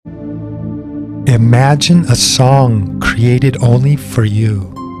Imagine a song created only for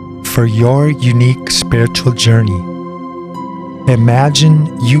you, for your unique spiritual journey.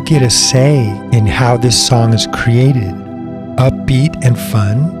 Imagine you get a say in how this song is created, upbeat and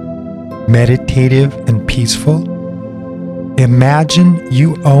fun, meditative and peaceful. Imagine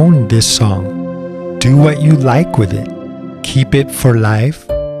you own this song. Do what you like with it. Keep it for life,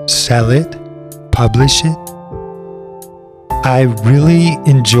 sell it, publish it. I really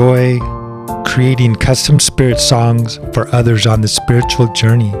enjoy creating custom spirit songs for others on the spiritual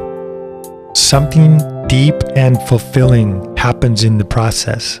journey. Something deep and fulfilling happens in the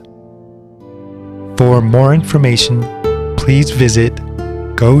process. For more information, please visit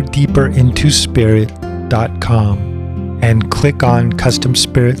godeeperintospirit.com and click on Custom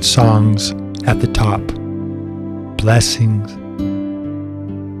Spirit Songs at the top. Blessings.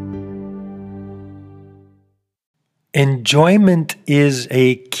 Enjoyment is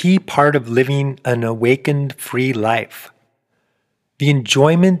a key part of living an awakened, free life. The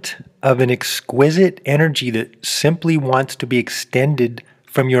enjoyment of an exquisite energy that simply wants to be extended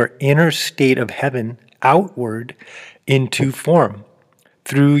from your inner state of heaven outward into form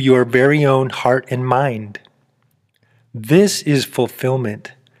through your very own heart and mind. This is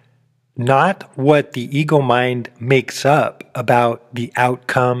fulfillment, not what the ego mind makes up about the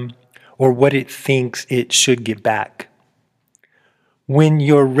outcome or what it thinks it should give back. When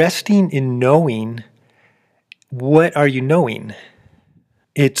you're resting in knowing, what are you knowing?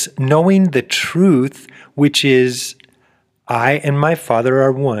 It's knowing the truth, which is, I and my Father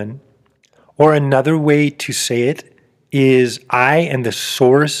are one. Or another way to say it is, I and the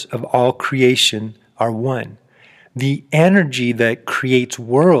source of all creation are one. The energy that creates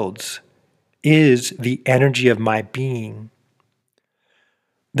worlds is the energy of my being.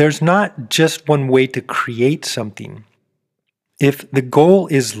 There's not just one way to create something. If the goal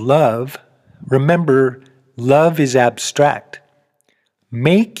is love, remember, love is abstract.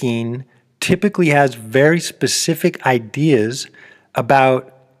 Making typically has very specific ideas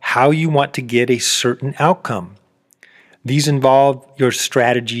about how you want to get a certain outcome. These involve your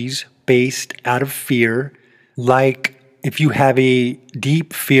strategies based out of fear, like if you have a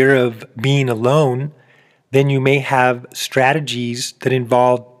deep fear of being alone, then you may have strategies that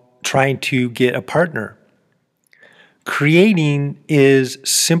involve trying to get a partner. Creating is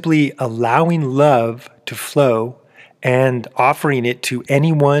simply allowing love to flow and offering it to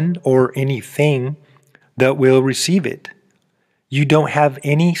anyone or anything that will receive it. You don't have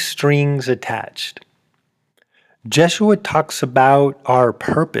any strings attached. Jeshua talks about our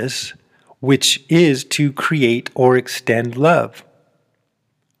purpose, which is to create or extend love.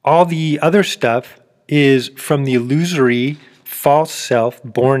 All the other stuff is from the illusory, false self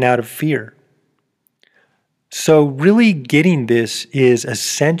born out of fear. So really getting this is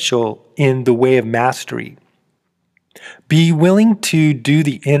essential in the way of mastery. Be willing to do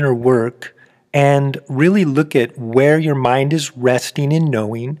the inner work and really look at where your mind is resting in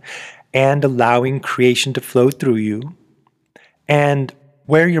knowing and allowing creation to flow through you, and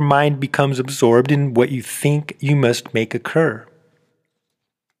where your mind becomes absorbed in what you think you must make occur.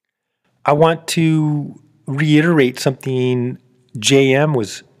 I want to reiterate something JM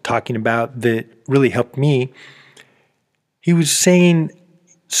was talking about that really helped me. He was saying,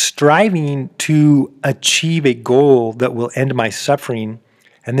 striving to achieve a goal that will end my suffering,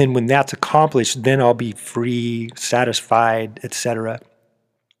 and then when that's accomplished, then I'll be free, satisfied, etc.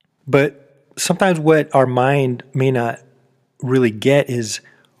 But sometimes what our mind may not really get is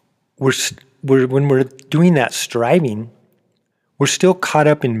when we're doing that striving, we're still caught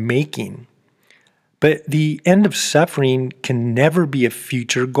up in making. But the end of suffering can never be a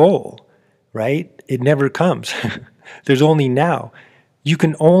future goal, right? It never comes. There's only now. You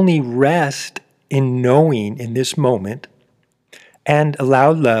can only rest in knowing in this moment and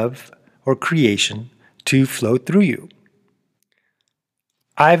allow love or creation to flow through you.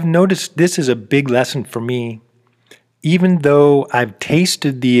 I've noticed this is a big lesson for me. Even though I've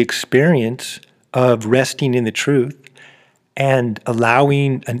tasted the experience of resting in the truth and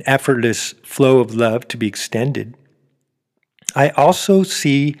allowing an effortless flow of love to be extended, I also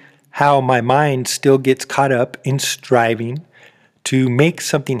see how my mind still gets caught up in striving to make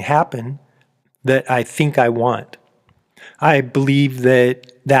something happen that I think I want. I believe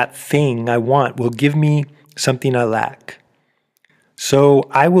that that thing I want will give me something I lack. So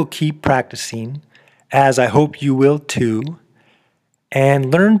I will keep practicing, as I hope you will too,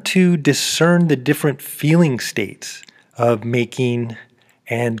 and learn to discern the different feeling states of making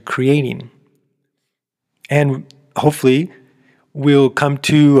and creating. And hopefully we'll come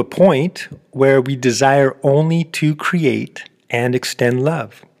to a point where we desire only to create and extend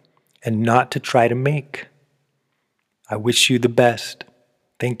love. and not to try to make. I wish you the best.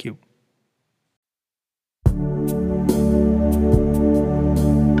 Thank you.